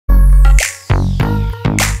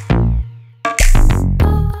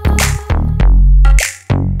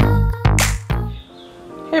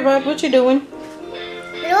here, bud. What you doing?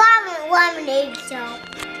 I don't have any lemonade, so.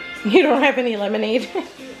 You don't have any lemonade?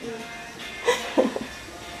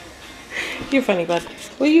 You're funny, bud.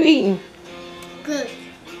 What are you eating? Good.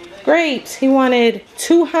 Grapes. He wanted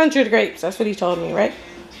 200 grapes. That's what he told me, right?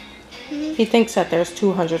 He thinks that there's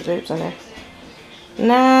 200 grapes in there.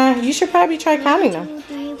 Nah, you should probably try counting them. 1,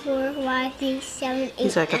 2, 3, 4, 5, 6, 7, 8,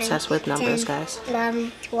 He's like 9, obsessed with numbers, 10, guys.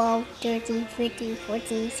 11, 12, 13, 14,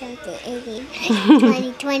 14, 17, 18,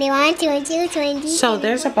 20, 21, 22, 23. So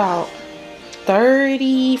there's about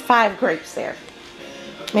 35 grapes there.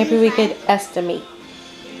 Maybe we could estimate.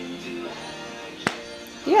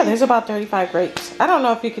 Yeah, there's about 35 grapes. I don't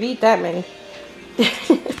know if you could eat that many.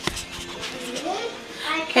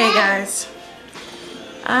 Okay, guys.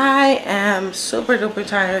 I am super duper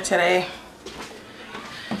tired today.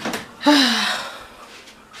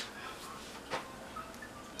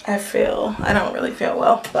 I don't really feel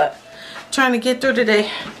well, but trying to get through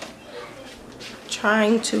today.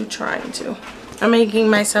 Trying to. I'm making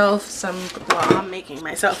myself some, well,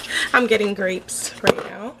 I'm getting grapes right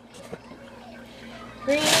now.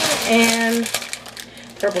 Green and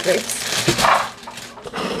purple grapes.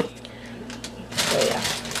 So yeah,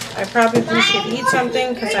 I probably should eat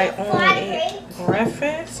something because I only ate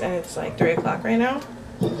breakfast and it's like 3 o'clock right now.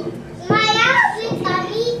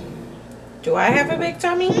 Do I have a big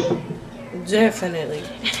tummy? Definitely.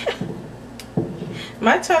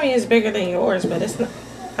 My tummy is bigger than yours, but it's not.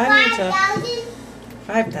 I need to.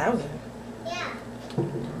 5,000? Yeah.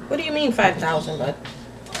 What do you mean 5,000, bud?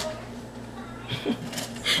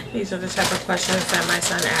 These are the type of questions that my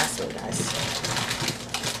son asks me, guys.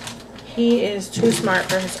 He is too smart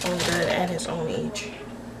for his own good at his own age.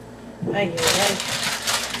 Ay, ay,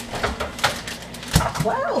 ay.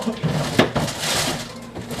 Wow.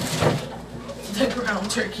 The ground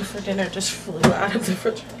turkey for dinner just flew out of the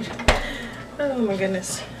refrigerator. Oh my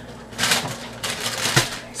goodness.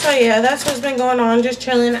 So yeah, that's what's been going on. Just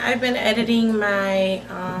chilling. I've been editing my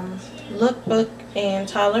lookbook and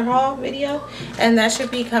toddler haul video, and that should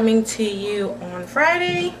be coming to you on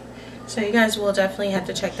Friday. So you guys will definitely have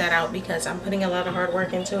to check that out because I'm putting a lot of hard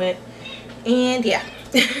work into it. And yeah.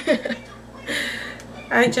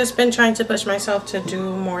 I just been trying to push myself to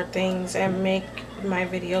do more things and make my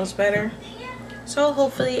videos better. So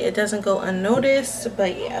hopefully it doesn't go unnoticed,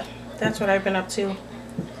 but yeah, that's what I've been up to.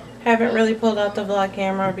 Haven't really pulled out the vlog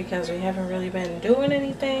camera because we haven't really been doing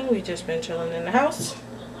anything. We've just been chilling in the house.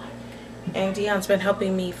 And Dion's been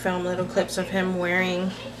helping me film little clips of him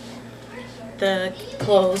wearing the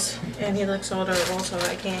clothes. And he looks so adorable, so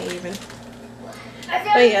I can't even.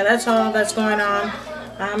 But yeah, that's all that's going on.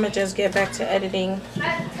 I'm going to just get back to editing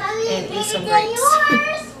and eat some grapes.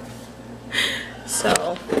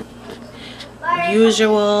 So,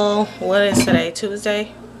 usual, what is today?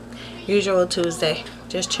 Tuesday? Usual Tuesday.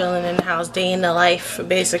 Just chilling in the house, day in the life,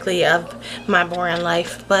 basically, of my boring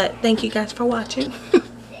life. But thank you guys for watching.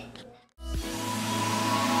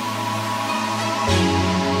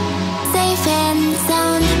 Safe and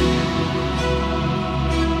sound.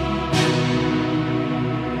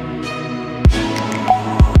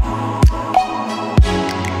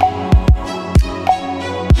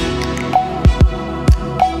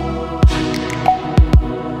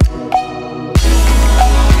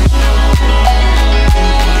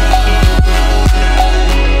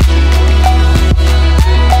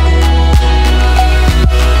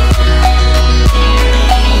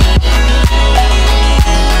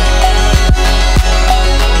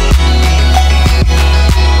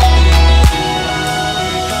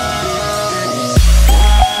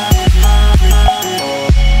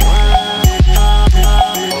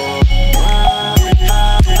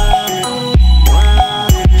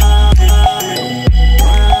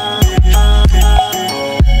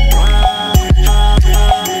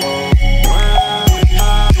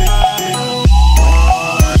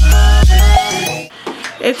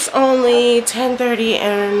 It's only 10:30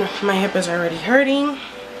 and my hip is already hurting,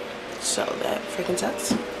 so that freaking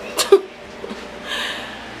sucks.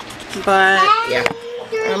 But yeah,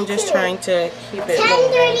 I'm just trying to keep it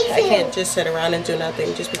moving. I can't just sit around and do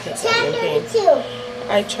nothing just because I'm in pain.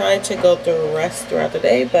 I tried to go through rest throughout the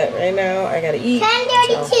day, but right now I gotta eat.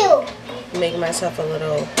 So make myself a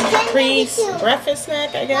little pre-breakfast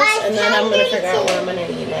snack, I guess, and then I'm gonna figure out what I'm gonna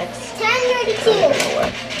eat next. I don't even know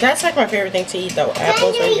what. That's like my favorite thing to eat though.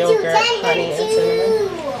 Apples with yogurt, honey, and cinnamon.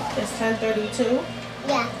 It's 10:32.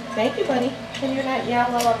 Yeah. Thank you, buddy. Can you not yell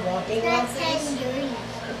while I'm walking? That's 10:30.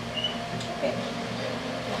 Okay.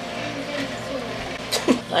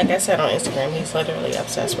 Like I said on Instagram, he's literally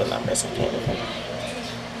obsessed with numbers. I can't even.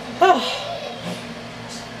 Oh.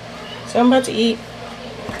 So I'm about to eat.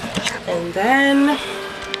 And then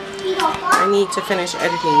I need to finish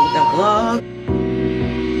editing the vlog.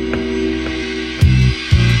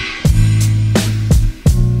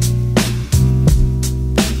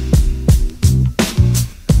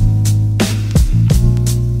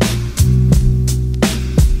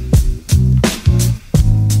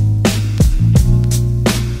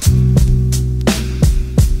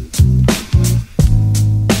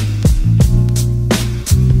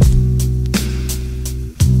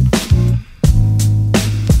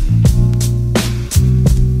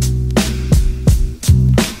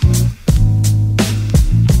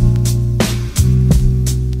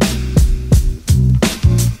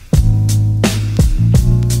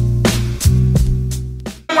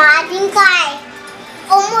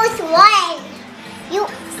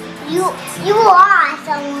 You lost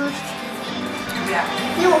almost. Yeah.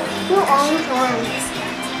 You almost won.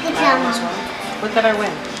 Good job, Mom. What did I win?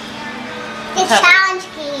 The challenge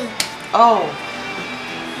game. Oh.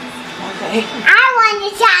 Okay. I won the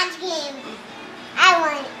challenge game. I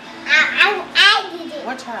won. I did it.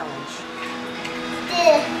 What challenge?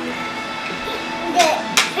 The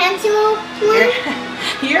pencil one.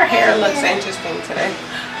 Your hair looks interesting today.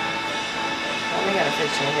 Oh, we gotta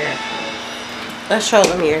fix your hair. Let's show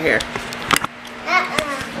them your hair.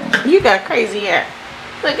 You got crazy hair.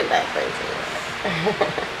 Look at that crazy hair.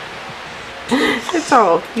 It's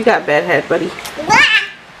all. You got bad head, buddy. What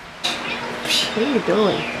are you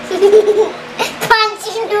doing?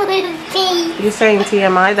 Punching you in the face. You saying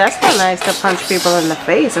TMI? That's not nice to punch people in the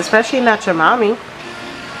face, especially not your mommy.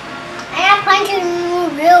 I'm not punching you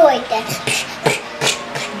real like that.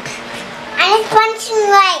 I'm just punching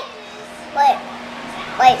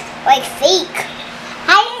like fake.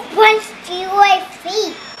 I just punched you like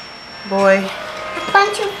fake. Boy. I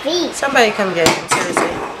punch your feet. Somebody come get him, seriously.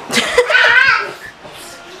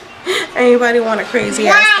 Anybody want a crazy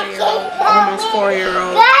ass 3-year-old, almost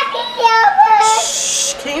 4-year-old?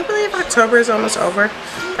 Shh, can you believe October is almost over?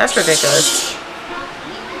 That's ridiculous.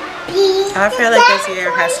 I feel like this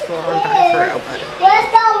year has flown by for real, but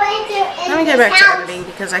let me get back to editing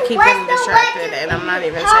because I keep getting distracted and I'm not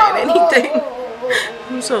even saying anything.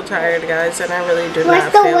 I'm so tired, guys, and I really do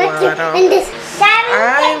not feel well at all.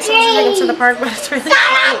 I'm supposed to take him to the park, but it's really cold.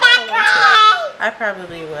 I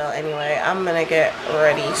probably will anyway. I'm gonna get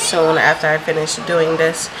ready soon after I finish doing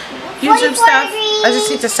this YouTube stuff. I just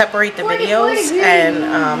need to separate the videos and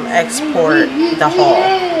export the haul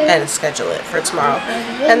and schedule it for tomorrow.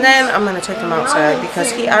 And then I'm gonna take him outside because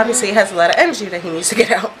he obviously has a lot of energy that he needs to get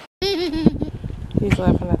out. He's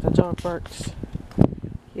laughing at the dog barks.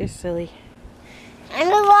 You're silly. I'm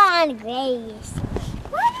gonna go on Grace.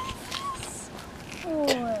 What is this for?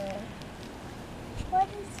 What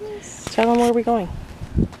is this? Tell him where we're going.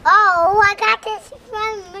 Oh, I got this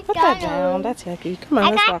from McDonald's. Put that down. That's yucky. Come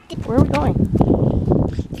on, let's walk. Where are we going?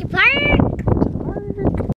 The park.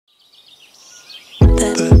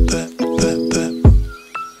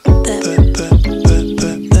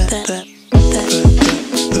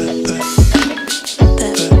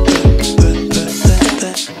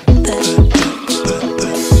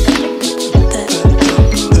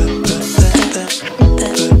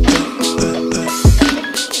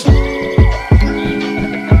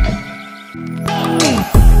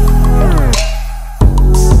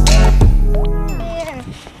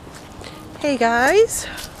 Hey guys,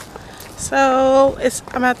 so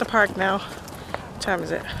I'm at the park now. What time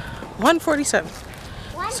is it? 1:47.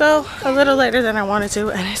 So a little later than I wanted to,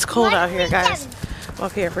 and it's cold out here, guys. I'm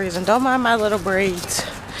up here freezing. Don't mind my little braids.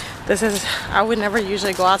 I would never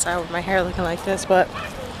usually go outside with my hair looking like this, but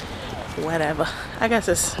whatever. I guess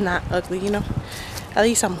it's not ugly, you know. At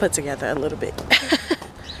least I'm put together a little bit.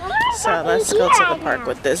 So let's go to the park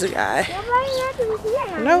with this guy.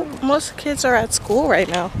 Nope, most kids are at school right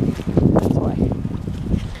now.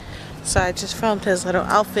 So I just filmed his little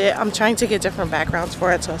outfit. I'm trying to get different backgrounds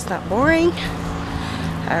for it so it's not boring.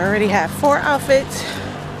 I already have 4 outfits.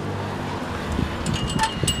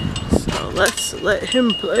 So let's let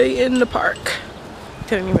him play in the park.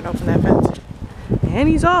 Couldn't even open that fence. And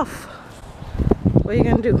he's off. What are you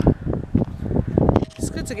gonna do? It's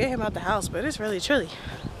good to get him out the house, but it's really chilly.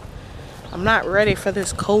 I'm not ready for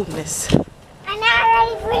this coldness. I'm not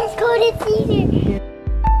ready for this coldness either.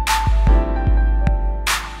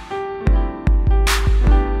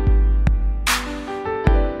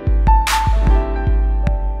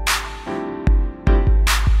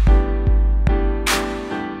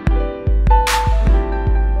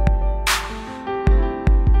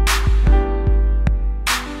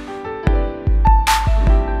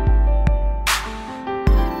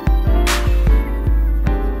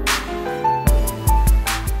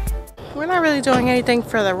 not really doing anything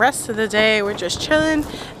for the rest of the day. We're just chilling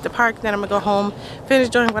at the park. Then I'm gonna go home, finish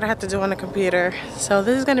doing what I have to do on the computer. So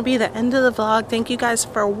this is gonna be the end of the vlog. Thank you guys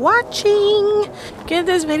for watching. Give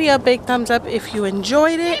this video a big thumbs up if you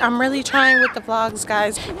enjoyed it. I'm really trying with the vlogs,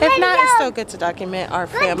 guys. If not, it's still good to document our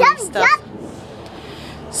family stuff.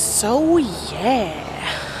 So yeah,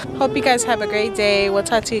 hope you guys have a great day. We'll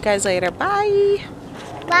talk to you guys later. Bye.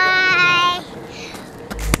 Bye.